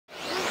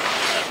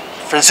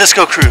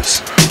Francisco Cruz.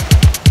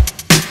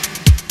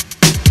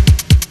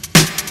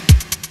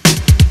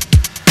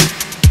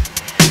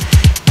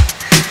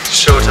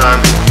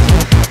 Showtime.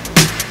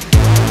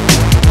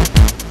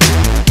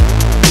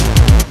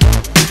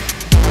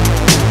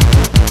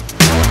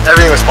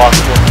 Everything was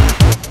possible.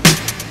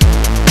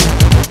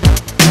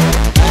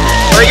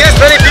 Well, I guess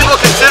many people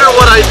consider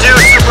what I do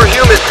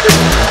superhuman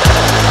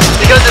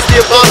because it's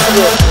the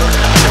impossible.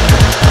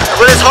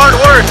 But it's hard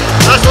work.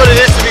 That's what it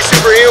is to be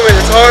superhuman.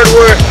 It's hard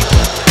work.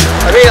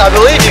 I mean, I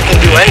believe you can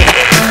do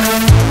anything.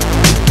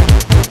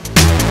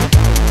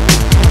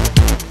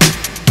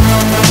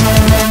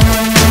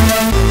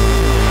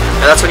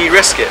 And that's when you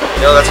risk it.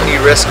 You know, that's when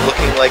you risk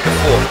looking like a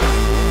fool.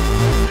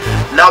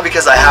 Not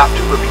because I have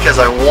to, but because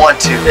I want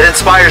to. It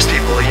inspires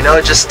people, you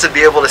know, just to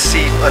be able to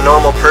see a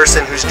normal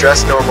person who's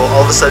dressed normal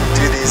all of a sudden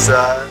do these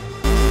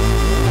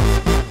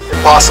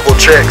impossible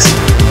tricks.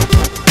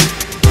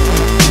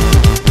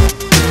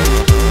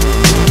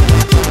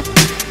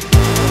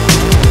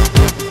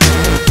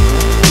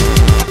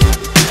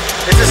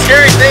 It's a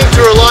scary thing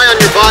to rely on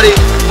your body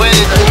when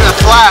in a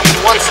flash,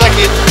 1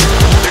 second,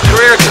 your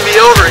career can be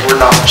over.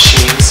 We're not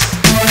machines.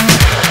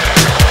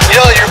 You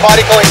know, your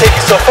body can only take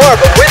you so far,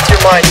 but with your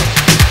mind,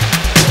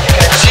 you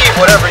can achieve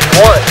whatever you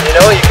want, you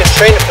know? You can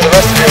train it for the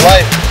rest of your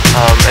life.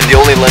 And the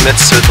only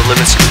limits are the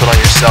limits you put on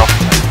yourself.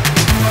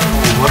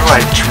 What do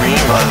I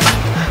dream of?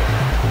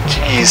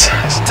 Jeez,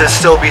 to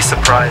still be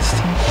surprised.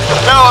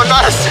 No, I'm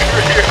not a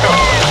superhero.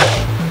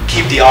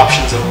 Keep the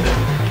options open.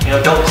 You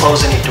know, don't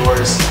close any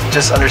doors.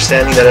 Just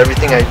understanding that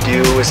everything I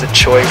do is a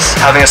choice.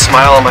 Having a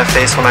smile on my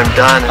face when I'm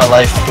done. A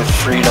life with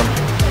freedom.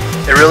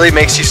 It really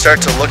makes you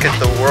start to look at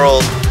the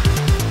world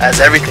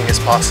as everything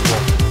is possible.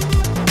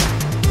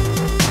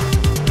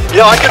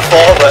 You know, I could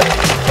fall, but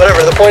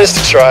whatever, the point is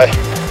to try.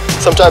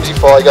 Sometimes you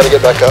fall, you gotta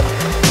get back up.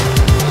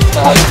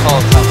 How do you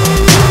fall?